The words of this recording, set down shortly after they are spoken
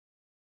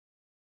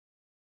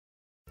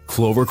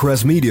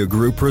Clovercrest Media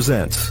Group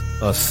presents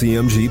a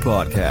CMG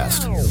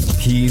podcast.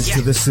 Keys to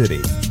the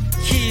City.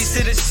 Keys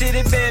to the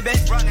city, baby.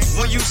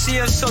 When you see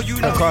us, so you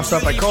know. Crossed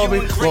up by Kobe,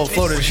 little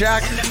floater to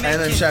Shaq,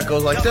 and then Shaq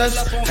goes like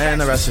this, and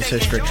the rest is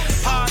history.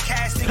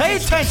 Pay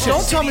attention.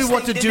 Don't tell me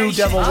what to do,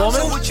 devil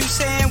woman.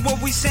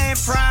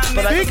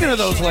 Speaking of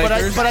those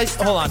Lakers,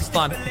 hold on.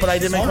 But I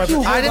didn't make my.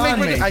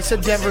 I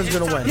said Denver's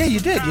gonna win. Yeah, you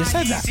did. You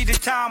said that.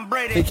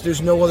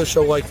 There's no other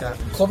show like that.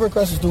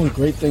 Clovercrest is doing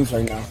great things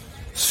right now.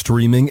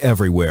 Streaming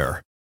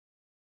everywhere.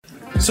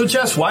 So,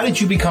 Jess, why did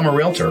you become a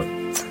realtor?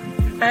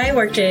 I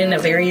worked in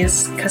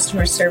various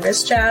customer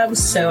service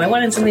jobs, so I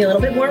wanted something a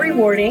little bit more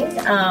rewarding.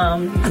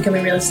 Becoming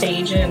a real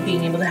estate agent,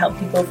 being able to help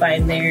people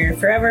find their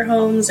forever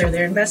homes or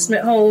their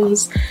investment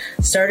homes,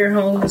 starter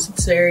homes.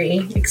 It's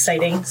very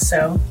exciting,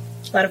 so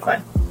a lot of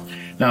fun.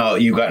 Now,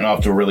 you've gotten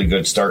off to a really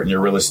good start in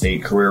your real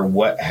estate career.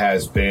 What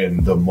has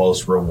been the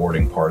most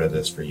rewarding part of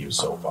this for you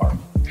so far?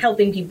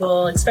 Helping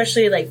people,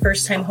 especially like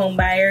first-time home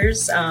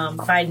buyers,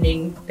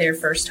 finding their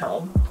first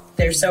home.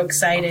 They're so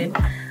excited.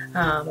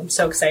 I'm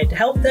so excited to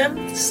help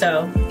them.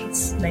 So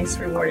it's a nice,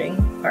 rewarding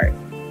part.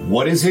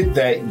 What is it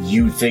that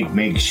you think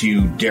makes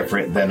you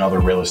different than other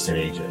real estate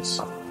agents?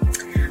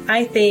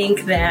 I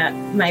think that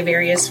my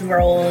various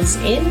roles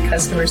in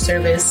customer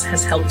service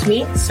has helped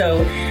me.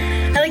 So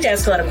I like to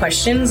ask a lot of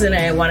questions and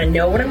I want to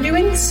know what I'm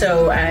doing.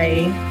 So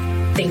I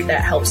think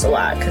that helps a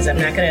lot because I'm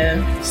not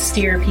going to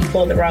steer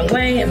people the wrong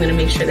way. I'm going to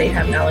make sure they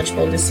have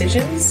knowledgeable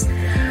decisions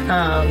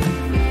and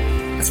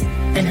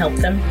help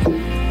them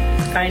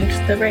find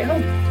the right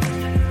home.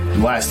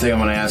 Last thing I'm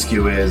going to ask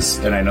you is,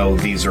 and I know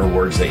these are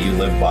words that you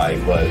live by,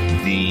 but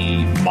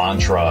the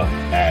mantra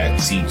at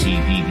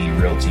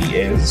CTBB Realty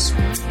is?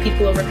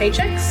 People over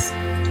paychecks,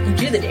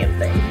 do the damn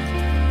thing.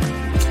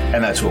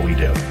 And that's what we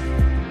do.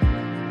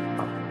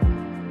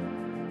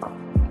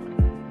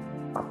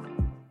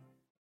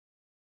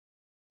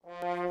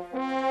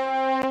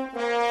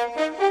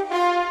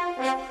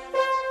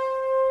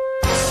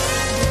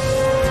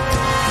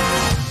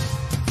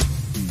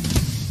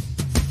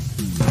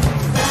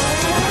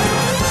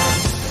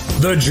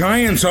 The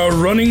Giants are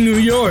running New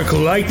York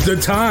like the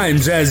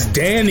Times as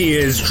Danny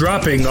is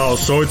dropping all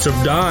sorts of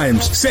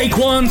dimes.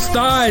 Saquon's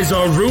thighs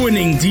are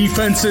ruining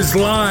defenses'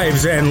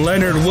 lives and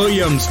Leonard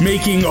Williams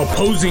making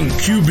opposing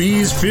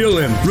QBs feel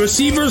him.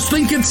 Receivers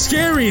think it's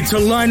scary to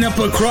line up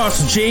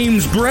across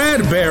James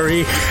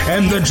Bradbury,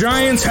 and the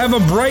Giants have a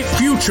bright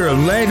future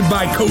led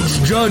by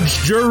Coach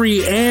Judge,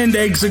 Jury, and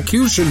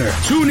Executioner.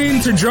 Tune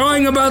in to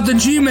Drawing About the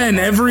G-Men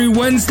every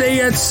Wednesday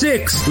at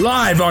 6,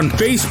 live on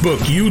Facebook,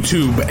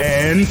 YouTube,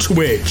 and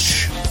Twitch.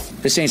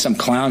 This ain't some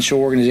clown show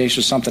organization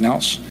or something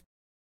else.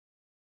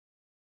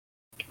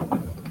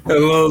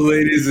 Hello,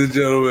 ladies and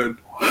gentlemen.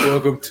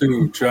 Welcome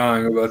to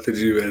Drawing About the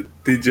G-Men,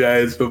 the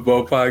Giants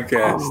football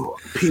podcast.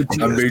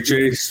 I'm Big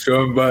Chase,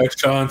 joined by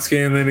Sean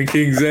Scanlon and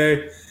King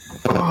Zay.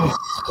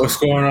 What's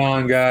going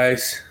on,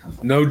 guys?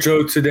 No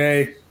Joe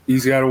today.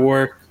 He's got to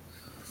work.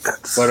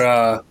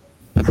 But,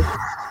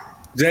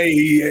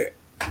 Zay,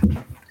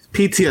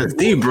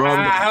 PTSD, bro.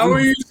 How are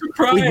you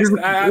surprised?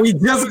 We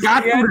just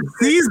got through the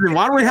season.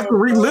 Why do we have to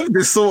relive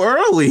this so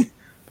early?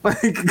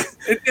 That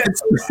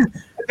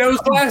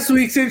was last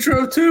week's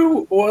intro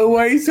too.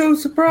 Why are you so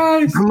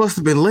surprised? I must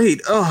have been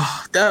late.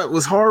 Oh, that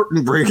was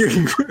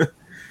heartbreaking.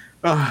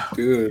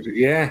 Dude,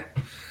 yeah.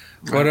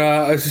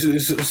 But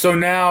so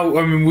now,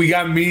 I mean, we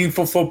got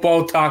meaningful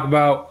football to talk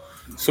about.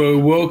 So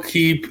we'll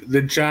keep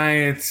the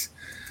Giants.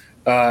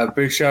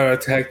 Big shout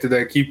out to Hector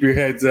there. Keep your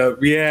heads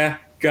up. Yeah,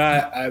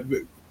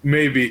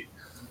 maybe.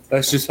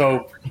 Let's just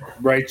hope.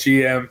 Right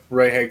GM,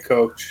 right head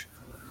coach.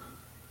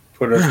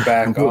 Put us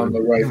back on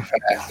the right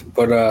path.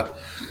 But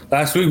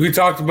last week we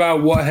talked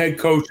about what head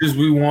coaches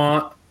we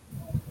want.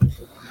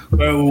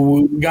 But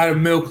we got to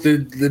milk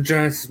the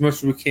Giants as much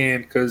as we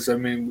can because, I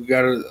mean, we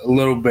got a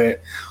little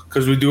bit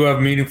because we do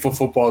have meaningful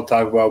football to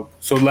talk about.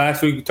 So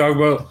last week we talked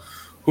about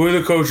who are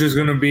the coaches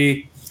going to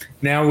be.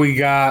 Now we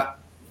got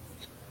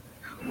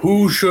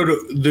who should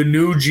the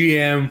new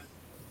GM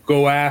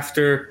go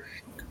after.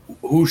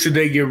 Who should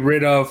they get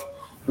rid of?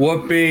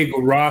 What big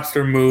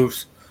roster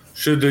moves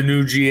should the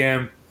new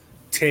GM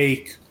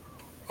take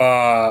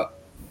as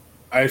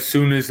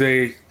soon as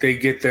they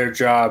get their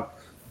job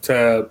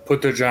to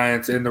put the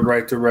Giants in the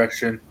right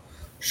direction?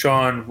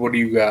 Sean, what do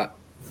you got?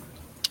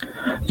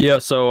 Yeah,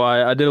 so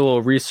I did a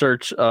little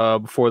research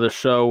before the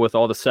show with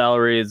all the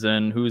salaries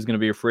and who's going to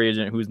be a free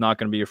agent, who's not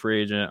going to be a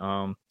free agent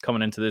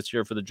coming into this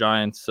year for the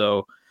Giants.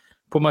 So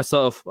put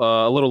myself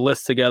a little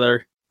list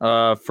together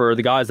for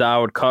the guys that I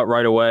would cut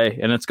right away,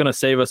 and it's going to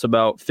save us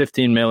about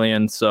 $15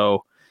 million.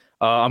 So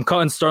I'm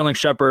cutting Sterling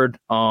Shepard.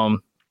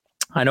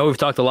 I know we've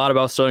talked a lot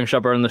about Sterling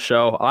Shepard in the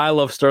show. I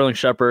love Sterling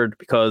Shepard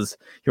because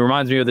he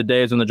reminds me of the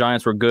days when the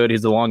Giants were good.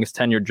 He's the longest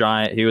tenured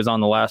Giant. He was on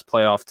the last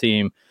playoff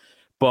team.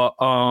 But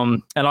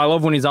and I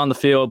love when he's on the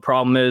field.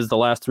 Problem is, the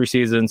last 3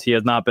 seasons he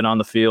has not been on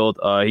the field.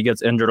 He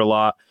gets injured a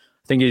lot.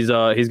 I think he's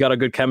got a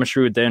good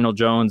chemistry with Daniel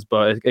Jones,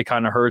 but it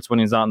kind of hurts when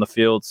he's not on the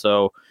field.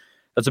 So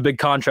that's a big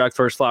contract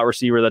for a slot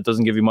receiver that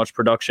doesn't give you much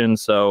production.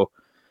 So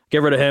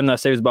Get rid of him. That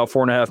saves about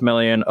 $4.5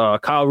 million.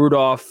 Kyle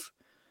Rudolph,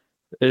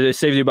 it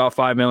saves you about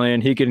 $5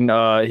 million. He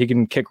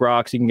can kick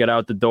rocks. He can get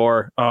out the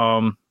door.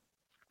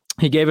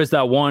 He gave us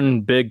that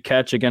one big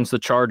catch against the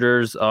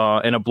Chargers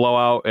in a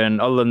blowout,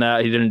 and other than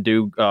that, he didn't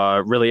do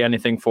really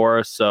anything for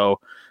us. So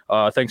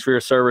thanks for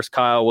your service,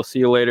 Kyle. We'll see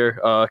you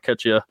later.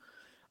 Catch you.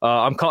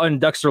 I'm calling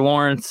Dexter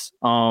Lawrence.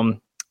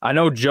 I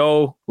know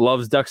Joe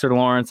loves Dexter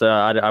Lawrence.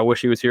 I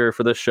wish he was here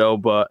for this show,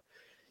 but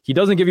he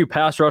doesn't give you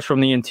pass rush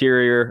from the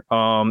interior.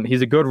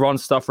 He's a good run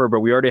stuffer, but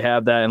we already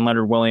have that in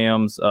Leonard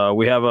Williams.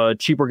 We have a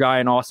cheaper guy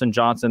in Austin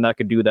Johnson that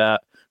could do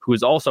that, who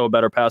is also a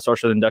better pass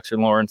rusher than Dexter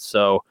Lawrence.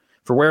 So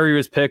for where he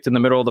was picked in the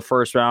middle of the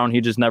first round,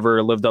 he just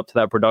never lived up to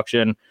that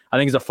production. I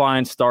think he's a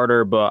fine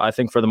starter, but I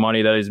think for the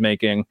money that he's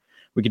making,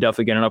 we could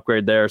definitely get an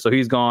upgrade there. So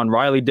he's gone.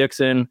 Riley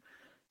Dixon,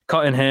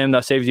 cutting him,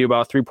 that saves you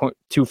about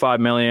 $3.25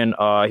 million.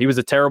 He was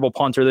a terrible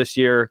punter this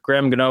year.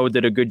 Graham Gano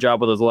did a good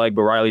job with his leg,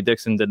 but Riley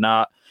Dixon did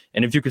not.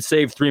 And if you could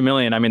save $3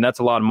 million, I mean, that's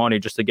a lot of money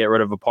just to get rid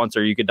of a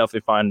punter. You could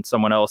definitely find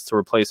someone else to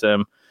replace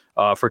him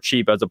for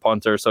cheap as a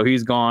punter. So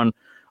he's gone.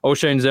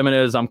 O'Shane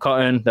Ximines, I'm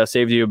cutting. That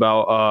saved you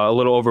about a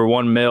little over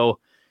 $1 million.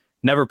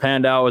 Never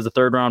panned out as a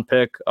third-round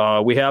pick.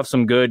 We have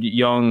some good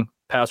young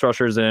pass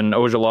rushers in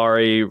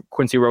Ojulari,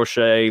 Quincy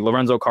Roche,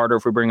 Lorenzo Carter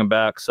if we bring him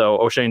back. So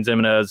O'Shane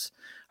Ximines,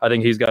 I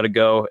think he's got to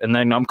go. And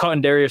then I'm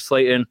cutting Darius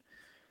Slayton.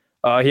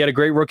 He had a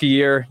great rookie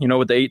year,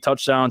 with the 8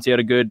 touchdowns. He had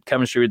a good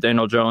chemistry with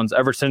Daniel Jones.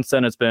 Ever since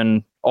then, it's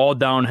been all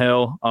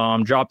downhill,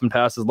 dropping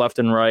passes left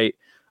and right,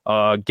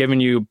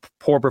 giving you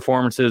poor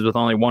performances with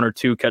only 1 or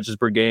 2 catches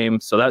per game.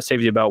 So that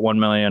saves you about $1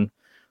 million.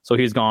 So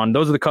he's gone.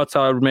 Those are the cuts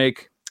I would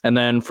make. And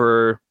then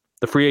for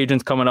the free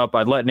agents coming up,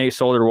 I'd let Nate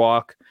Solder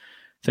walk.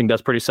 I think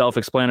that's pretty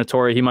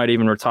self-explanatory. He might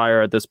even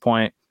retire at this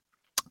point.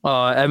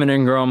 Evan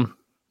Ingram,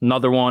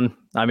 another one.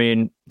 I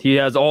mean, he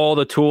has all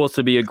the tools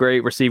to be a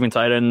great receiving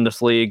tight end in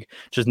this league,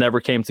 just never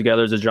came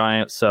together as a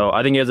Giant. So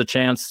I think he has a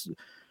chance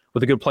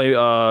with a good play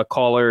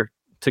caller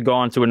to go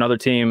on to another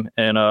team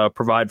and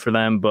provide for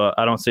them, but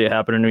I don't see it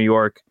happen in New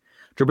York.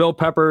 Jabril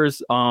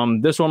Peppers,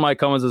 this one might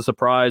come as a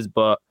surprise,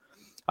 but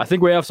I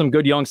think we have some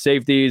good young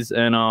safeties,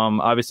 and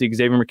obviously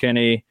Xavier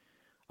McKinney,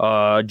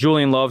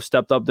 Julian Love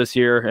stepped up this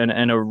year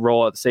in a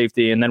role at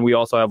safety, and then we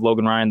also have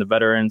Logan Ryan, the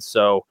veteran.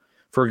 So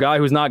for a guy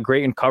who's not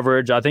great in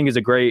coverage, I think he's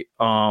a great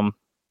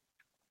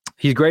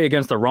he's great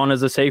against the run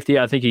as a safety.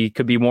 I think he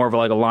could be more of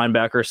like a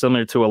linebacker,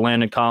 similar to a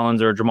Landon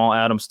Collins or a Jamal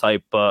Adams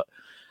type, but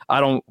I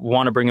don't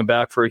want to bring him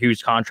back for a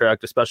huge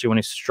contract, especially when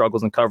he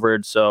struggles in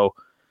coverage. So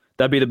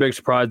that'd be the big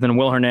surprise. Then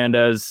Will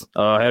Hernandez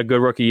had a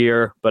good rookie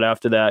year, but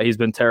after that, he's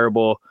been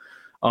terrible.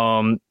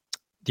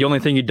 The only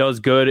thing he does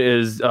good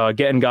is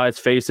getting guys'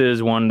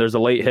 faces when there's a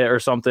late hit or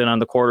something on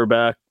the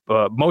quarterback.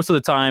 But most of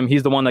the time,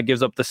 he's the one that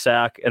gives up the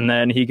sack, and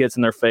then he gets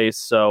in their face.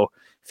 So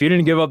if you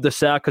didn't give up the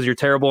sack because you're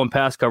terrible in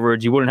pass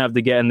coverage, you wouldn't have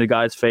to get in the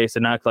guy's face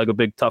and act like a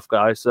big, tough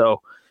guy.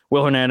 So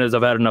Will Hernandez,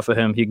 I've had enough of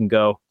him. He can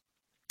go.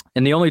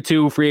 And the only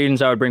 2 free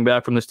agents I would bring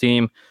back from this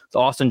team is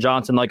Austin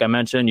Johnson. Like I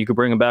mentioned, you could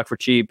bring him back for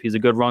cheap. He's a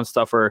good run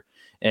stuffer,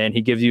 and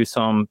he gives you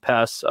some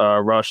pass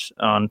rush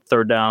on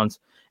third downs.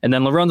 And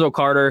then Lorenzo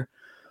Carter,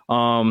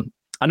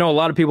 I know a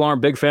lot of people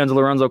aren't big fans of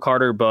Lorenzo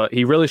Carter, but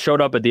he really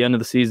showed up at the end of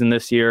the season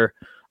this year.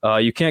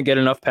 You can't get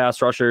enough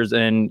pass rushers,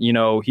 and,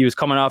 he was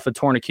coming off a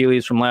torn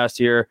Achilles from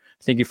last year.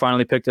 I think he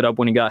finally picked it up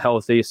when he got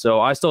healthy.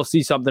 So I still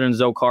see something in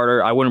Zoe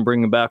Carter. I wouldn't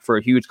bring him back for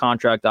a huge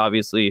contract,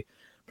 obviously,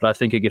 but I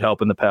think he could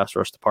help in the pass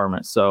rush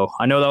department. So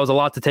I know that was a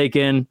lot to take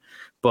in,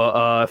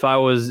 but if I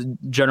was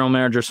general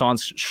manager Sean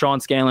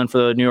Scanlon for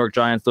the New York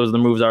Giants, those are the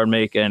moves I would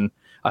make, and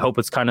I hope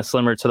it's kind of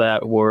similar to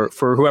that, where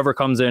for whoever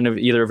comes in,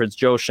 if it's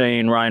Joe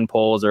Shane, Ryan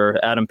Poles, or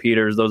Adam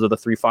Peters, those are the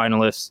 3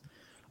 finalists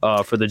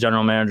for the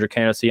general manager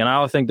candidacy. And I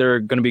don't think they're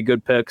going to be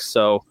good picks,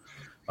 so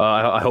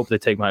I hope they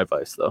take my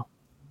advice, though.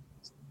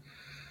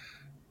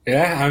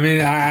 Yeah, I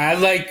mean, I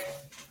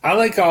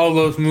like all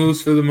those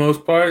moves for the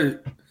most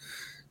part.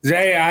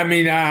 Zay, I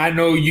mean, I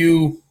know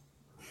you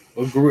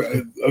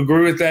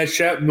agree with that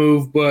Shep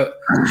move, but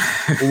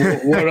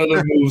what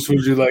other moves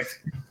would you like?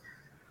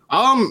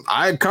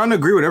 I kind of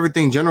agree with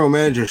everything General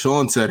Manager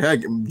Sean said. Heck,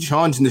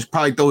 Sean should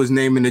probably throw his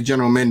name in the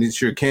General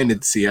Manager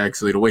candidacy,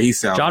 actually, the way he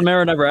sounds. John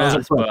Mara never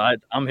asked, but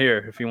I'm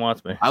here if he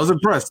wants me. I was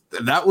impressed.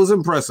 That was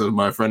impressive,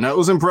 my friend. That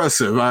was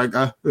impressive.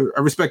 I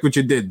respect what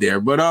you did there.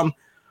 But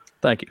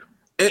thank you.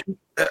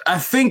 I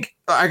think,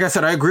 like I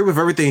said, I agree with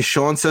everything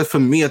Sean said. For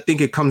me, I think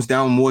it comes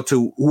down more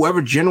to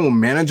whoever General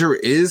Manager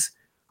is,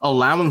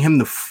 allowing him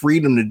the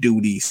freedom to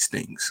do these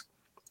things.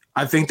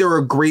 I think there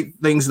are great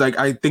things. Like,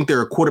 I think there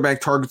are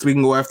quarterback targets we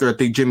can go after. I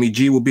think Jimmy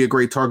G will be a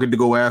great target to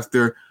go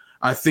after.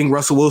 I think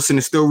Russell Wilson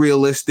is still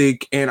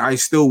realistic, and I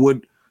still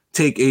would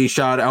take a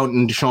shot out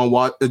in Deshaun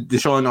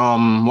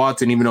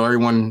Watson, even though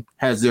everyone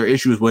has their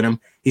issues with him.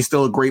 He's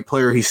still a great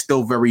player. He's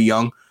still very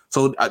young.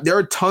 So there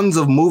are tons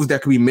of moves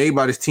that can be made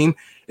by this team.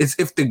 It's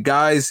if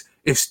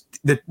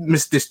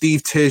Mr.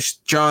 Steve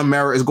Tisch, John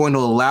Mara is going to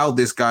allow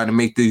this guy to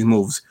make these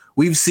moves.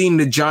 We've seen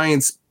the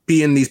Giants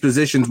be in these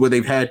positions where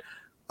they've had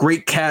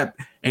great cap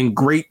and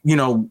great,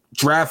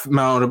 draft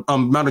amount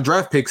of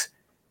draft picks,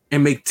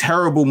 and make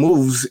terrible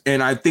moves.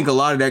 And I think a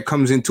lot of that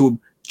comes into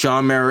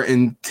John Mara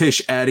and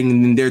Tisch adding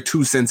in their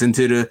 2 cents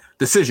into the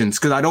decisions.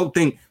 Because I don't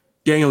think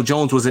Daniel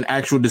Jones was an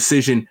actual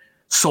decision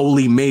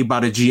solely made by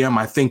the GM.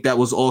 I think that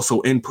was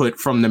also input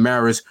from the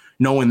Maras,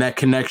 knowing that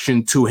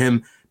connection to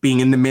him being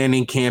in the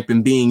Manning camp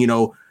and being, you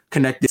know,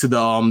 connected to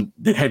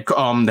the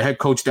head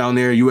coach down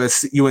there,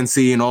 UNC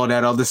and all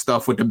that other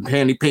stuff with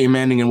the Peyton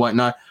Manning and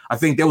whatnot. I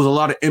think there was a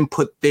lot of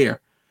input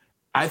there.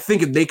 I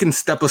think if they can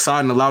step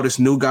aside and allow this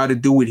new guy to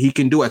do what he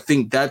can do, I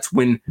think that's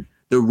when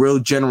the real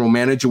general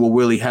manager will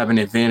really have an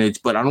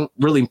advantage. But I don't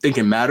really think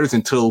it matters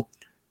until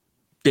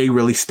they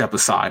really step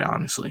aside,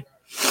 honestly.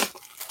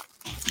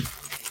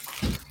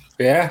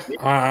 Yeah,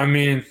 I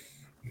mean,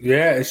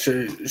 yeah,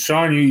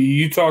 Sean,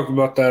 you talked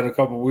about that a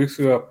couple of weeks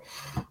ago.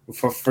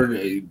 For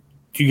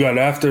you got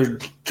after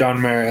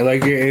John Mara,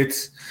 like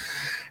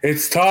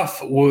it's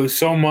tough with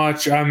so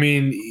much. I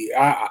mean,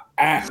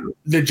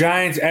 the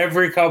Giants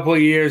every couple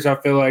of years, I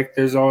feel like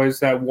there's always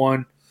that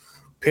one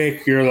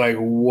pick. You're like,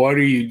 what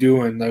are you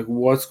doing? Like,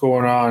 what's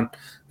going on?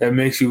 That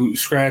makes you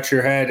scratch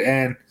your head.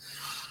 And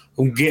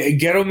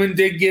Gettleman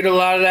did get a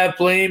lot of that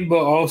blame,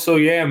 but also,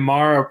 yeah,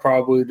 Mara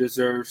probably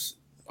deserves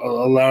a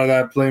lot of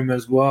that blame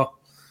as well.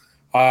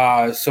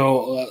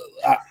 So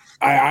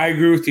I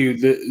agree with you,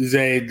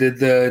 Zay, that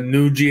the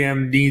new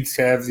GM needs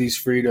to have these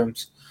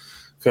freedoms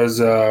because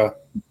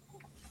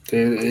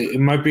it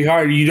might be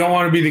hard. You don't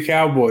want to be the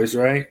Cowboys,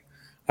 right?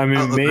 I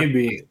mean,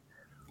 maybe.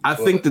 I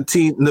think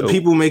the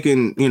people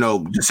making, you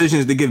know,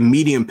 decisions to give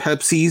medium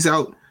Pepsis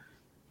out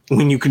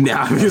when you can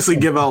obviously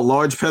give out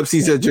large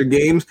Pepsis at your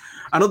games.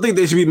 I don't think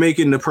they should be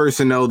making the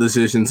personnel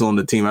decisions on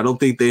the team. I don't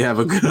think they have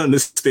a good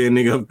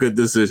understanding of good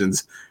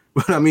decisions.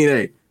 But I mean,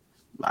 hey,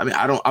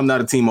 I'm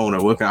not a team owner.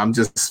 Look, I'm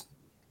just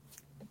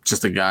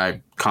a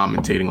guy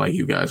commentating like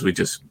you guys. We're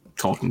just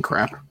talking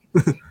crap.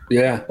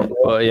 Yeah.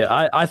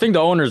 I think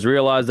the owners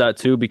realize that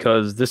too,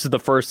 because this is the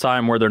first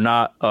time where they're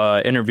not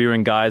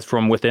interviewing guys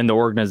from within the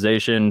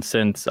organization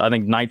since I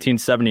think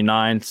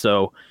 1979.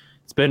 So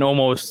it's been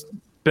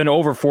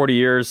over 40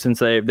 years since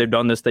they've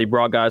done this. They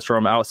brought guys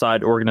from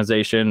outside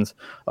organizations,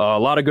 a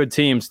lot of good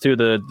teams too.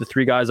 The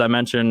 3 guys I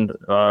mentioned,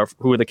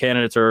 who are the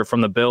candidates, are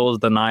from the Bills,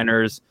 the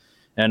Niners,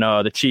 and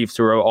the Chiefs,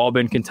 who have all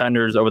been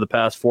contenders over the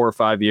past 4 or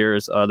 5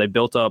 years. They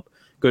built up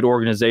good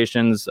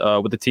organizations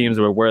with the teams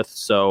we're with.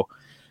 So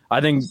I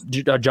think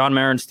John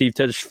Mara and Steve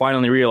Tisch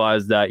finally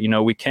realized that, you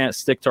know, we can't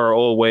stick to our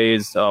old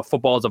ways.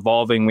 Football is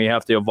evolving. We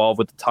have to evolve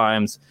with the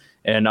times.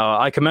 And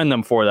I commend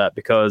them for that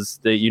because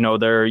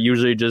they're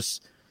usually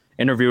just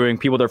interviewing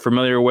people they're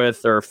familiar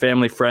with or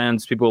family,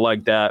 friends, people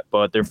like that.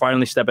 But they're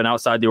finally stepping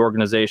outside the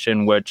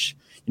organization, which,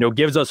 you know,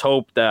 gives us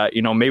hope that,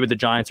 you know, maybe the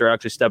Giants are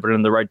actually stepping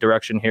in the right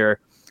direction here.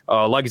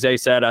 Like Zay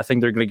said, I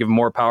think they're going to give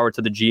more power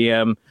to the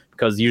GM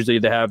because usually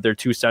they have their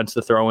 2 cents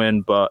to throw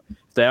in. But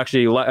if they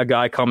actually let a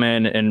guy come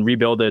in and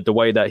rebuild it the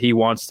way that he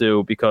wants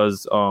to,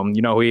 because,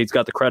 he's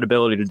got the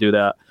credibility to do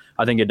that,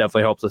 I think it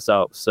definitely helps us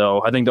out.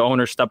 So I think the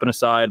owner stepping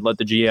aside, let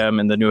the GM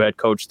and the new head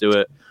coach do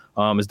it,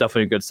 is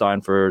definitely a good sign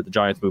for the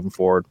Giants moving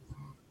forward.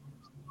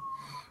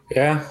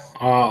 Yeah,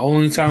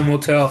 only time will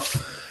tell.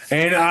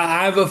 And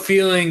I have a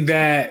feeling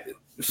that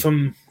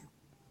some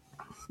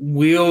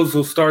wheels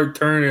will start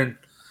turning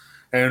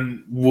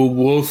and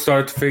we'll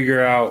start to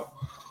figure out,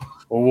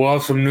 or we'll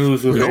have some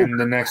news within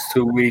the next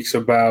 2 weeks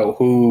about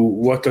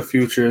what the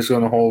future is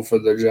going to hold for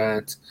the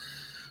Giants.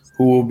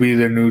 Who will be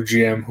the new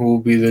GM? Who will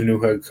be the new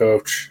head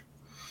coach?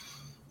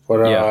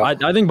 But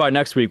I think by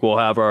next week we'll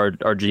have our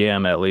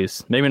GM at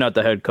least. Maybe not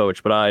the head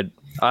coach, but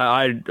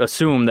I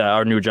assume that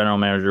our new general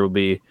manager will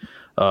be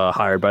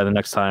hired by the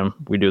next time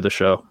we do the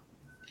show.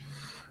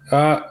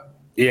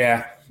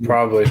 Yeah,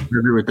 probably. I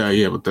agree with that.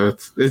 Yeah, but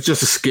it's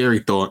just a scary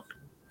thought.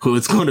 Who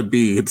it's going to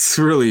be? It's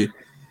really,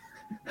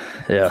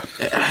 yeah.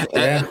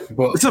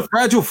 But it's a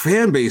fragile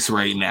fan base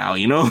right now.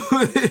 You know,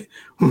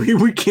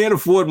 we can't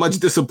afford much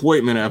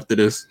disappointment after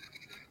this.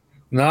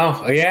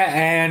 No, yeah,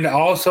 and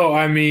also,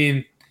 I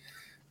mean,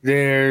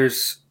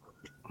 there's,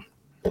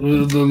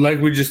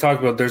 like we just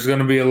talked about, there's going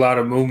to be a lot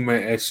of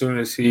movement as soon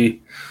as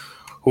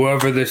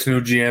whoever this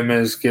new GM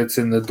is gets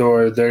in the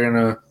door. They're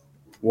going to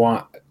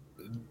want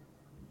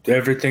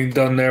everything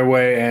done their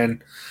way,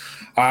 and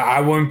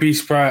I wouldn't be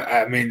surprised.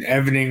 I mean,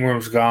 Evan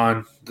Ingram's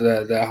gone.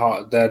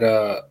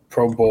 That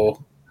Pro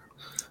Bowl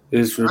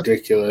is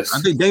ridiculous. I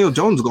think Daniel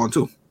Jones is gone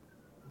too.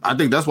 I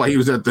think that's why he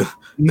was at the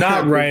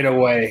not right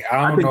away.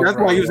 I think that's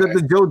why he was at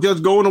the Joe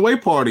Judge going away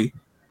party.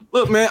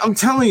 Look, man, I'm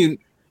telling you,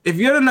 if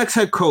you're the next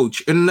head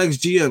coach and the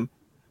next GM,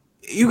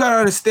 you gotta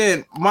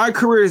understand my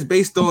career is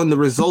based on the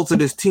results of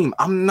this team.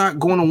 I'm not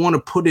going to want to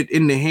put it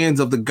in the hands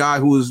of the guy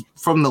who was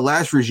from the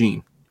last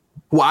regime,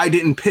 who I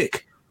didn't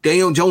pick.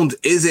 Daniel Jones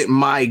isn't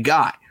my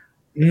guy.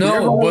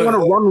 No, but want to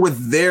run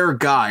with their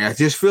guy. I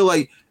just feel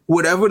like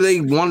whatever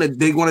they want to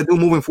do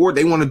moving forward,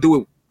 they want to do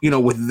it,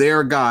 with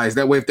their guys.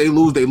 That way, if they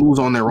lose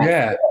on their own.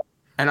 Yeah.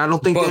 And I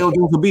don't think Daniel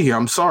Jones will be here.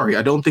 I'm sorry.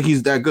 I don't think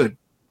he's that good.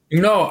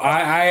 No,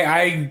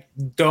 I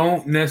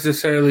don't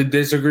necessarily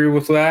disagree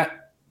with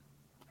that.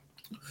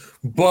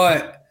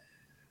 But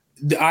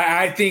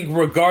I think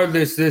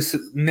regardless, this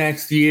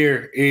next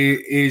year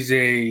is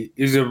a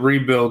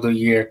rebuilding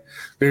year.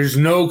 There's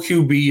no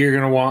QB you're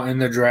going to want in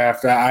the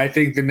draft. I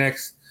think the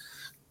next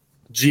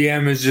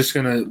GM is just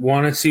going to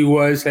want to see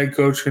what his head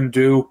coach can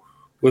do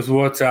with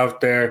what's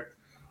out there.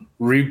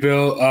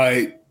 Rebuild,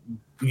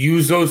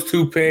 use those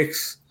 2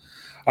 picks.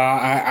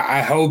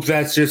 I hope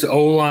that's just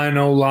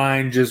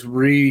O-line, just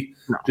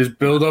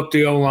build up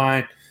the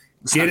O-line.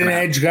 Get an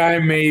edge guy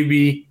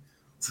maybe,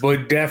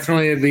 but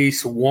definitely at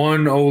least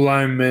one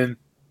O-lineman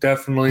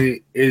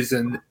definitely is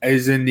in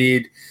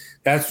need.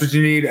 That's what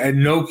you need.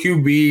 And no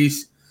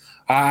QBs.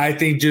 I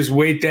think just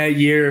wait that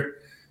year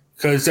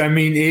because, I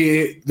mean,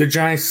 the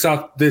Giants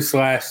sucked this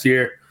last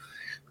year.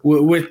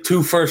 With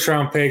 2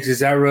 first-round picks, is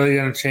that really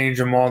going to change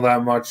them all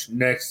that much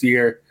next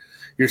year?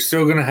 You're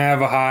still going to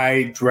have a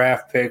high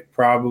draft pick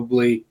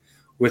probably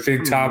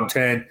within top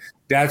 10.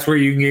 That's where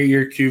you can get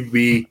your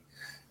QB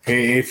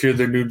if you're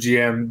the new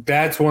GM.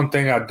 That's one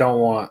thing I don't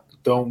want.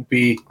 Don't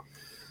be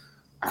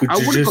 – I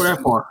wouldn't go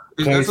that far.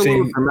 That's a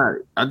little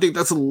dramatic. I think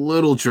that's a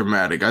little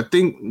dramatic. I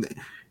think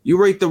you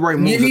rate the right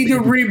move. You need to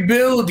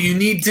rebuild. You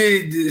need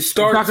to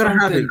start It's not going to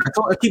something.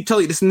 happen. I keep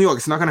telling you, this is New York.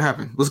 It's not going to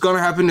happen. What's going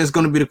to happen is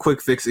going to be the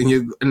quick fix,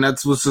 and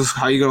that's what's just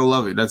how you're going to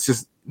love it. That's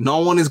just – no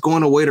one is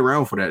going to wait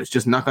around for that. It's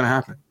just not going to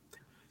happen.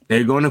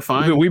 They're going to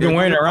find – We've been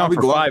waiting around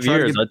for 5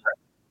 years.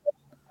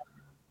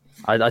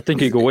 I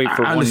think you could wait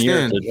for 1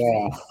 year.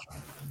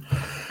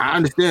 I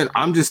understand.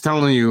 I'm just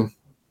telling you.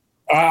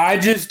 I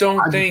just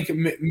don't think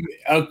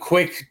a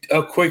quick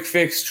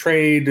fix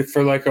trade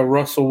for like a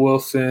Russell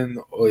Wilson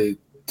or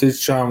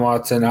Deshaun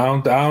Watson. I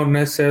don't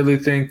necessarily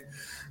think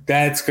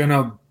that's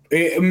gonna.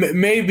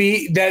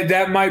 Maybe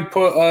that might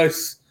put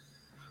us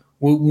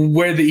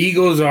where the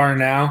Eagles are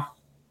now,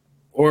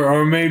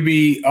 or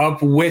maybe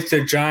up with the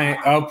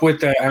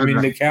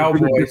the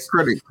Cowboys.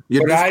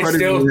 But I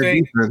still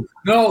think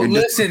no.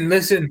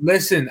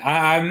 Listen.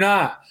 I'm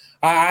not.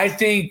 I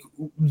think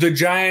the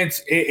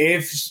Giants,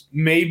 if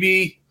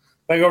maybe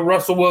like a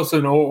Russell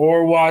Wilson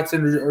or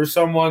Watson or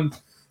someone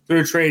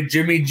through a trade,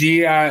 Jimmy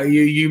G,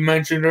 you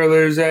mentioned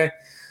earlier, Zay,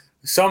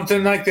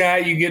 something like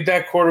that, you get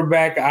that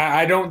quarterback.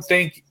 I don't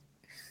think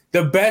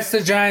the best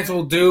the Giants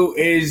will do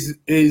is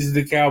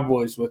the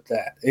Cowboys with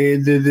that,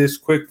 this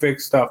quick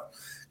fix stuff.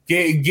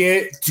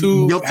 Get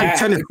to you'll take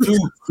 10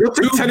 you'll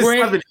take 10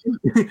 7.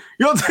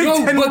 You'll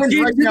take 10 but wins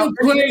get right to now. the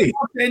play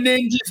and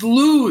then just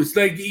lose.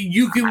 Like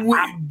you can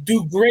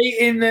do great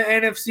in the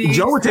NFC.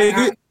 Joe would take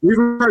it. We've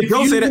heard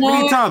Joe say that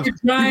many times. He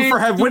prefer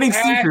have winning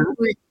seasons.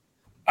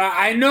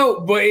 I know,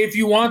 but if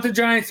you want the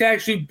Giants to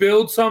actually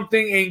build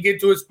something and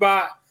get to a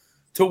spot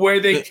to where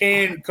they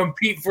can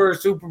compete for a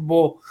Super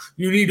Bowl,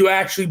 you need to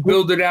actually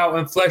build it out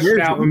and flesh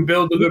it out and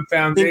build a good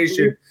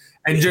foundation.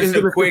 And just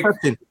a quick.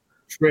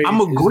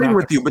 I'm agreeing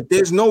with you, but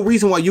there's no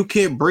reason why you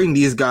can't bring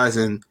these guys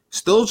in.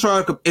 Still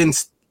try to, and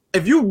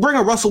if you bring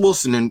a Russell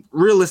Wilson in,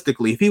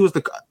 realistically, if he was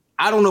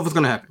I don't know if it's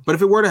going to happen, but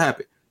if it were to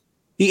happen,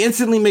 he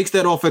instantly makes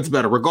that offense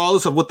better,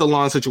 regardless of what the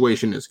line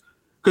situation is.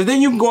 Because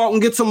then you can go out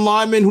and get some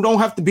linemen who don't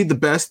have to be the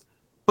best,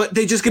 but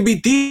they just can be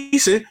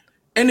decent,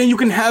 and then you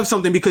can have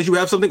something because you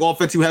have something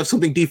offense, you have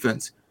something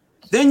defense.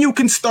 Then you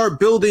can start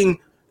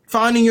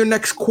finding your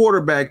next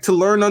quarterback to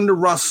learn under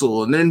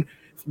Russell, and then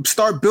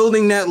start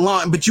building that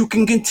line, but you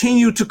can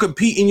continue to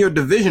compete in your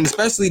division,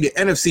 especially the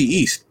NFC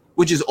East,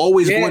 which is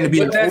always going to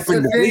be an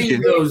open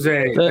division.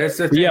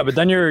 Yeah, but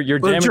then you're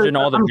damaging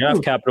all the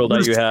draft capital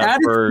that you have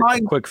for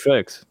a quick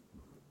fix.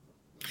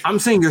 I'm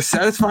saying you're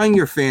satisfying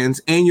your fans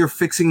and you're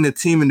fixing the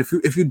team, and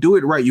if you do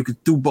it right, you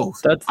could do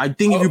both. I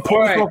think if you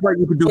pull it off right,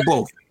 you could do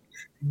both.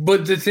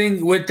 But the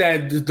thing with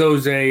that,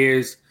 Jose,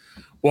 is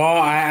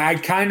while I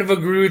kind of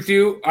agree with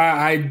you,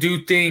 I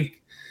do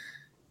think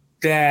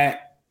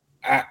that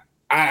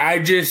I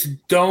just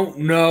don't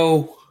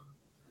know.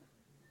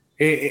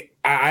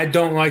 I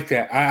don't like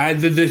that.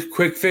 This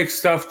quick fix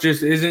stuff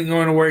just isn't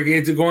going to work.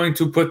 It's going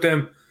to put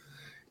them,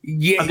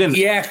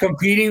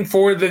 competing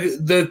for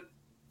the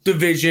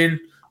division,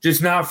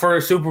 just not for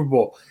a Super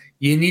Bowl.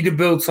 You need to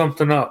build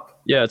something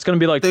up. Yeah, it's going to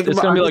be like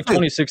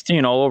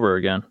 2016 all over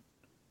again.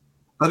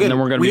 And then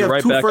we're going to be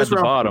right back at the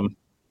bottom.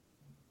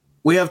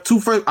 We have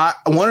two first.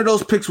 One of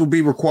those picks will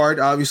be required,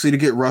 obviously, to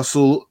get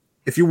Russell.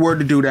 If you were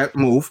to do that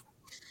move.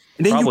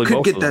 And then you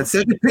could get that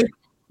second pick.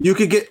 You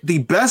could get the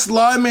best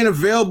lineman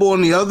available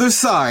on the other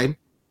side.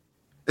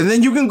 And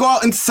then you can go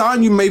out and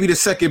sign you maybe the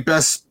second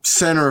best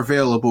center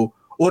available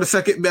or the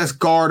second best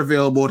guard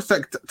available,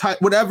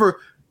 whatever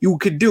you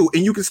could do.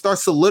 And you can start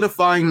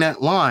solidifying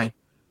that line.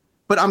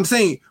 But I'm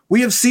saying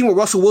we have seen what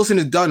Russell Wilson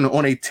has done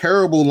on a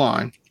terrible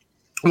line,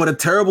 with a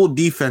terrible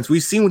defense.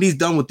 We've seen what he's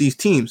done with these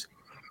teams.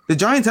 The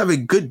Giants have a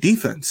good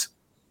defense.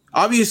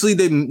 Obviously,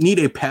 they need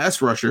a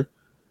pass rusher,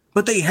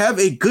 but they have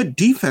a good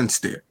defense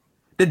there.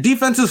 The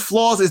defense's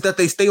flaws is that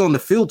they stay on the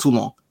field too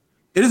long.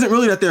 It isn't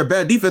really that they're a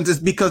bad defense. It's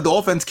because the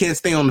offense can't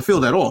stay on the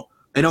field at all.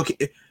 And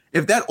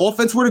if that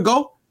offense were to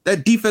go,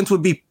 that defense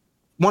would be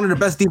one of the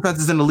best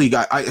defenses in the league.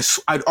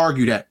 I'd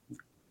argue that.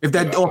 If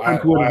that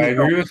offense were to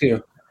go. I agree with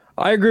you.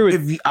 I agree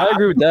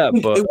with that,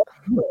 but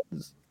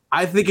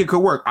I think it could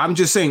work. I'm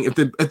just saying, if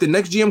the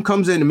next GM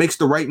comes in and makes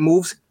the right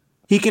moves,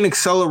 he can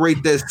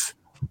accelerate this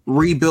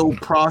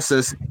rebuild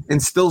process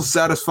and still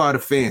satisfy the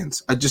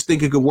fans. I just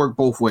think it could work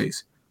both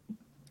ways.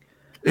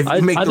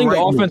 I think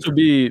the offense would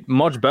be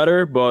much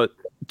better, but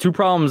two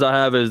problems I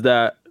have is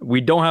that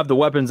we don't have the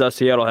weapons that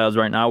Seattle has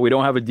right now. We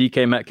don't have a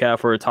DK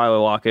Metcalf or a Tyler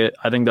Lockett.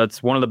 I think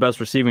that's one of the best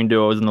receiving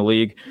duos in the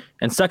league.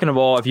 And second of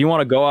all, if you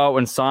want to go out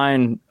and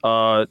sign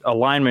a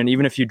lineman,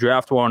 even if you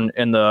draft one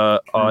in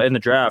the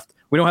draft,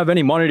 we don't have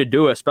any money to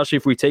do it, especially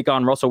if we take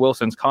on Russell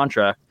Wilson's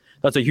contract.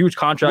 That's a huge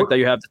contract that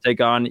you have to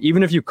take on.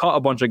 Even if you cut a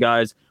bunch of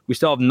guys, we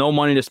still have no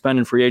money to spend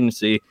in free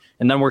agency.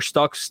 And then we're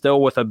stuck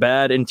still with a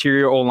bad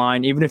interior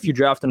O-line, even if you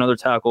draft another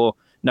tackle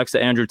next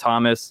to Andrew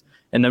Thomas,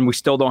 and then we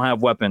still don't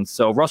have weapons.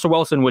 So Russell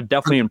Wilson would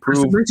definitely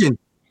improve.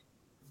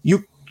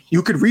 You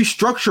could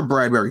restructure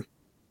Bradbury.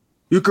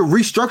 You could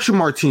restructure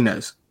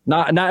Martinez.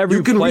 Not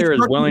every player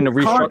is willing to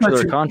restructure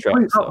their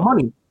contract.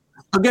 Money.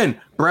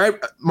 Again,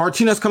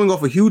 Martinez coming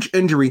off a huge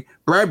injury,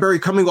 Bradbury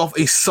coming off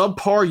a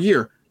subpar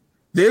year.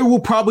 They will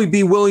probably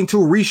be willing to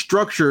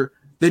restructure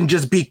than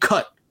just be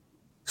cut,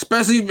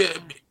 especially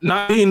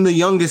not being the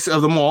youngest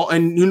of them all.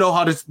 And you know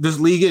how this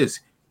league is.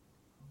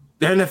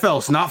 The NFL,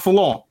 it's not for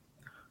long.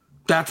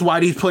 That's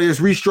why these players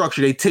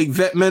restructure. They take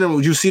vet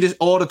minimums. You see this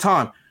all the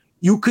time.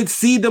 You could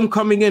see them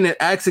coming in and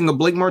asking a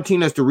Blake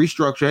Martinez to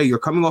restructure. Hey, you're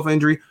coming off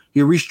injury.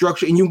 You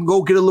restructure, and you can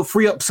go get a little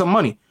free up some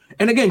money.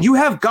 And again, you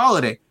have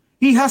Golladay.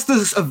 He has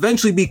to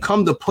eventually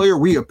become the player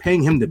we are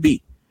paying him to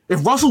be.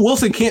 If Russell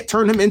Wilson can't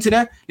turn him into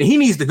that, then he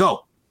needs to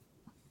go.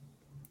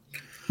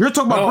 You're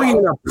talking about bringing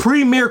in a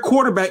premier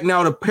quarterback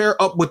now to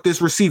pair up with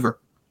this receiver.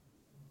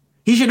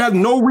 He should have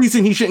no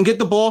reason he shouldn't get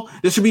the ball.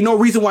 There should be no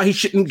reason why he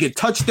shouldn't get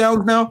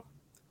touchdowns now.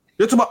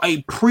 You're talking about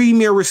a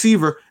premier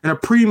receiver and a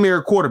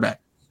premier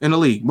quarterback in the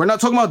league. We're not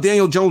talking about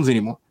Daniel Jones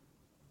anymore.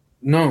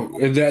 No,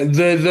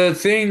 the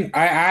thing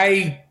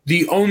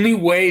the only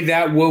way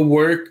that will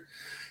work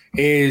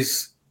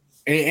is,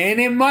 and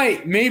it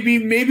might,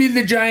 maybe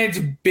the Giants'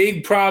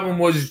 big problem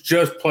was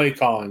just play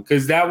calling,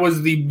 because that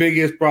was the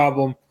biggest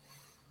problem,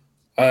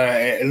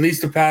 at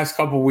least the past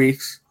couple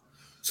weeks.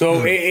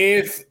 So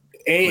if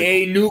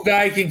a new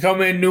guy can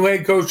come in, new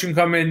head coach can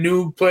come in,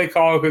 new play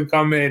caller can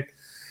come in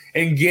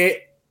and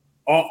get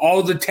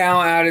all the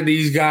talent out of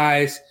these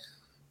guys,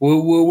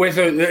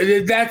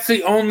 that's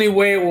the only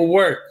way it will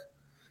work.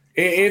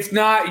 If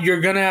not,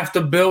 you're going to have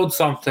to build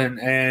something.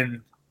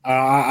 And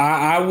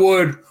I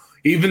would,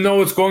 even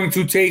though it's going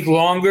to take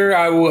longer,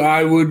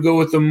 I would go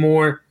with the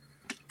more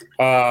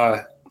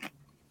I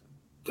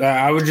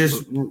would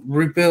just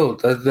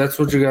rebuild. That's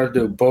what you got to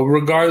do. But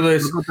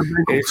regardless,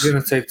 it's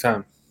going to take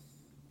time.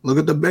 Look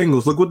at the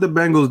Bengals. Look what the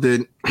Bengals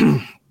did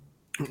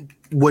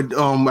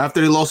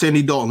after they lost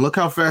Andy Dalton. Look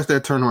how fast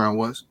that turnaround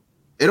was.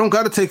 It don't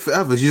got to take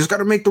forever. You just got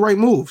to make the right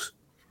moves.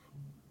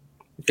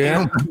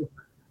 Yeah.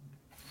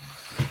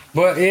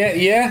 But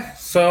yeah.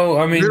 So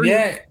I mean,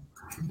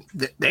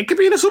 they could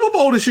be in the Super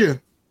Bowl this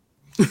year.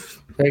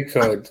 They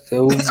could.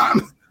 So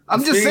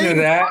I'm just saying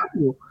that.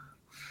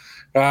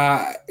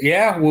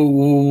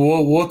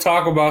 We'll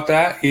talk about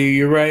that.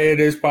 You're right. It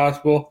is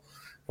possible,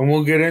 and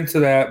we'll get into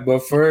that.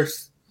 But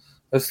first,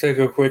 let's take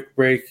a quick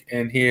break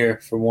and hear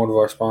from one of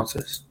our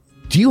sponsors.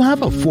 Do you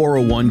have a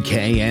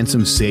 401k and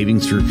some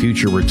savings for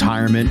future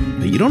retirement,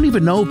 but you don't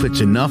even know if it's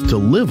enough to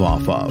live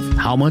off of?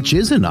 How much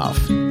is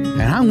enough?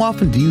 And how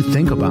often do you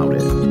think about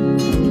it?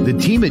 The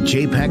team at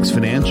JPEX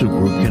Financial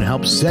Group can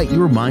help set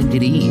your mind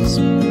at ease.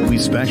 We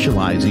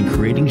specialize in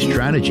creating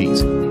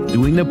strategies,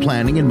 doing the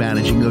planning and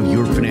managing of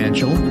your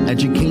financial,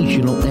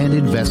 educational, and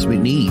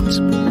investment needs.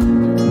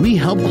 We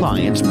help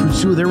clients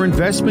pursue their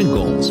investment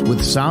goals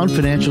with sound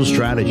financial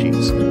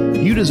strategies.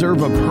 You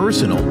deserve a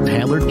personal,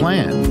 tailored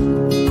plan.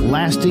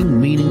 Lasting,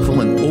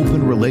 meaningful, and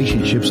open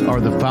relationships are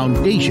the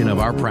foundation of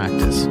our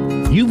practice.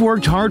 You've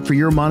worked hard for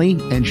your money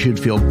and should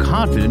feel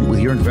confident with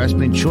your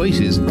investment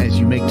choices as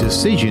you make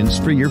decisions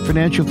for your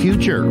financial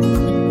future.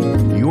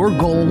 Your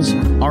goals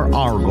are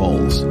our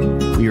goals.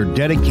 We are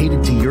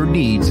dedicated to your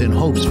needs and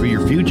hopes for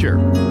your future.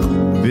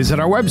 Visit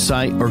our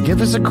website or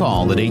give us a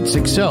call at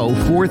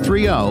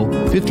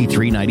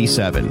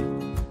 860-430-5397.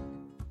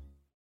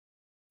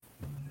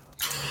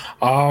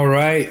 All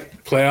right.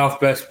 Playoff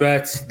best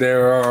bets.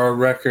 There are our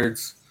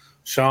records.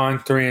 Sean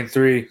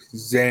 3-3.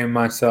 Zay and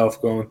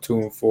myself going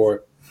 2-4.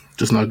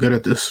 Just not good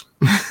at this.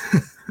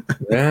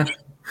 Yeah.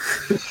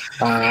 There's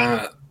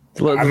a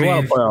lot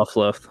of playoffs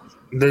left.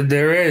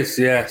 There is,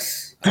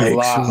 yes.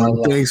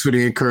 Thanks for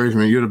the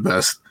encouragement. You're the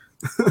best.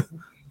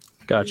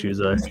 Got you,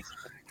 Zay.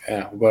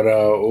 Yeah, but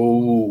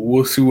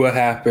we'll see what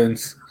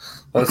happens.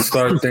 Let's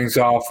start things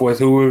off with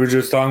who we were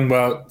just talking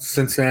about,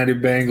 Cincinnati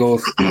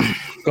Bengals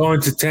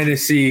going to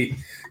Tennessee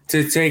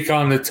to take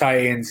on the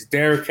Titans.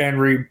 Derrick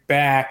Henry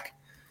back.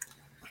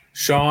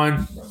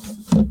 Sean,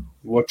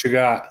 what you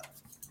got?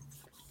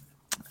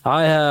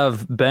 I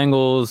have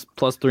Bengals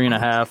plus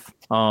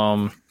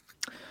 3.5.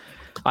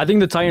 I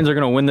think the Titans are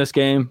going to win this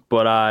game,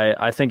 but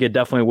I think it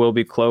definitely will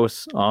be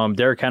close.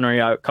 Derrick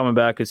Henry coming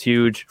back is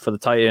huge for the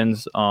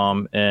Titans,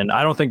 and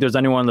I don't think there's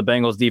anyone in the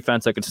Bengals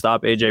defense that could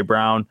stop A.J.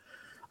 Brown.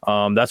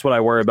 That's what I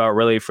worry about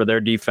really for their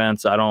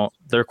defense.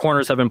 Their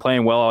corners have been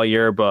playing well all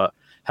year, but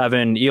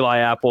having Eli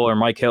Apple or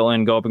Mike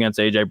Hilton go up against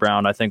A.J.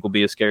 Brown, I think will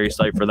be a scary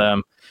sight for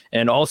them.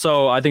 And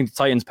also, I think the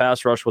Titans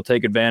pass rush will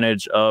take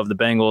advantage of the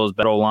Bengals'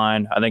 better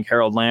line. I think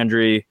Harold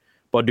Landry,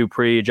 Bud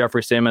Dupree,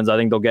 Jeffrey Simmons, I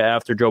think they'll get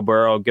after Joe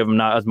Burrow, give him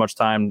not as much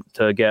time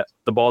to get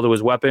the ball to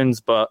his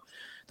weapons. But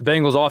the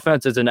Bengals'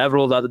 offense, is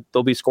inevitable that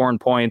they'll be scoring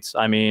points.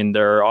 I mean,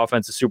 their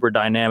offense is super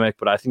dynamic,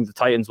 but I think the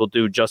Titans will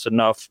do just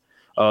enough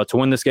to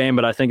win this game.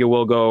 But I think it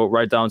will go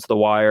right down to the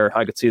wire.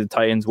 I could see the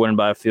Titans winning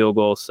by a field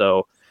goal.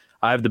 So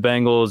I have the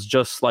Bengals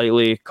just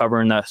slightly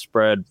covering that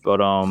spread.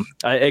 But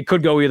it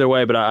could go either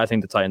way, but I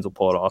think the Titans will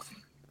pull it off.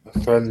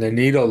 Threading the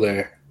needle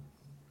there.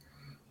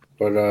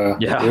 But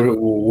yeah.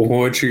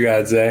 What you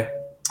got, Zay?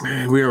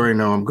 We already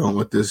know I'm going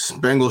with this.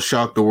 Bengals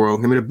shock the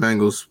world. Give me the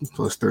Bengals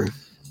 +3.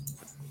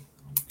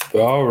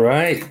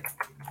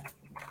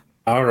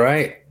 All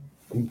right.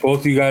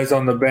 Both you guys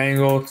on the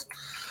Bengals.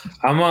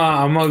 I'm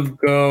gonna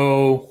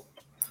go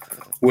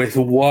with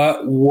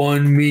what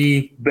won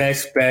me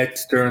best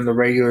bets during the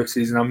regular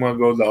season. I'm gonna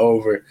go the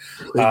over.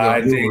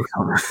 I think.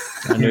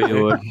 I knew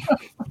you would.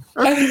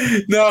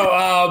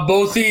 No,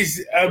 both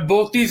these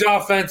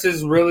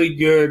offenses really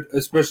good,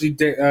 especially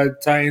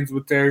Titans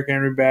with Derrick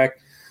Henry back.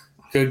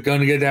 They're going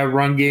to get that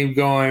run game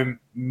going,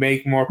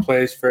 make more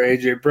plays for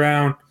A.J.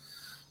 Brown.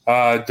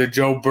 The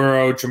Joe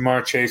Burrow,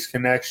 Jamar Chase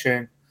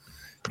connection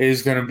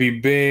is going to be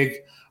big.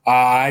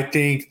 I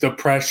think the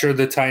pressure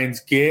the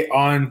Titans get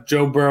on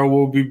Joe Burrow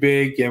will be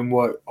big and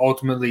what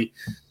ultimately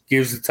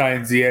gives the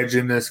Titans the edge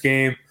in this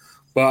game.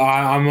 But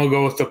I'm going to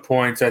go with the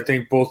points. I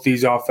think both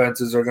these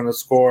offenses are going to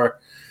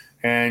score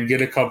and get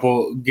in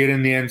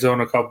the end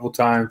zone a couple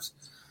times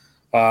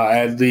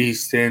at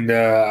least. And,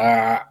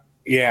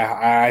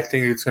 I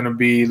think it's going to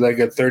be like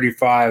a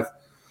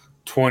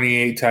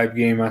 35-28 type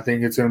game. I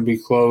think it's going to be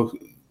close.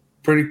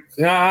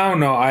 I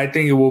don't know. I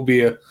think it will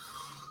be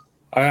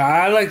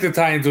I like the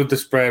Titans with the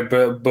spread,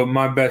 but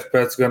my best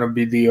bet's going to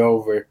be the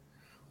over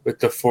with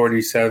the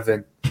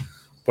 47.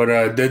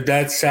 But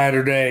that's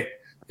Saturday,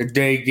 the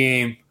day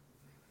game.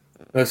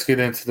 Let's get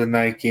into the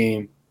night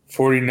game.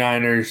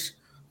 49ers,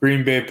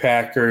 Green Bay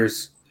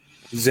Packers.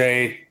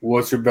 Zay,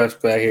 what's your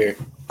best bet here?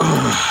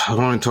 I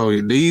want to tell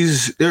you,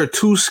 there are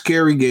two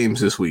scary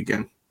games this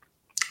weekend.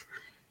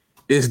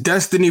 It's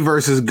Destiny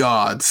versus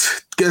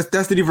Gods.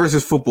 Destiny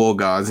versus football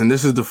gods, and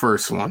this is the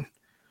first one.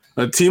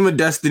 A team of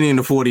Destiny and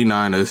the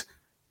 49ers.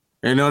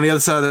 And on the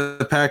other side of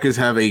the Packers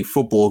have a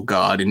football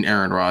god in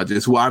Aaron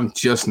Rodgers, who I'm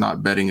just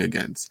not betting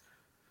against.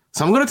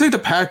 So I'm going to take the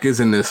Packers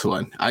in this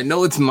one. I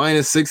know it's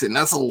 -6, and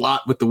that's a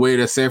lot with the way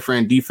that San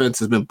Fran defense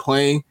has been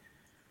playing.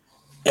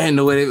 And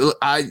the way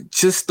I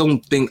just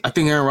don't think – I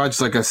think Aaron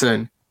Rodgers, like I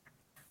said,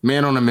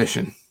 man on a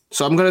mission.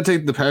 So I'm going to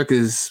take the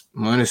Packers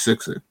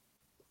 -6.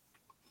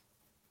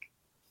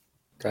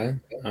 Okay.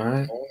 All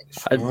right.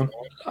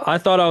 I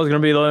thought I was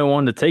going to be the only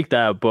one to take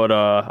that, but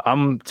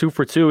I'm 2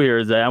 for 2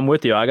 here, Zay. I'm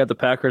with you. I got the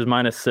Packers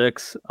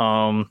 -6.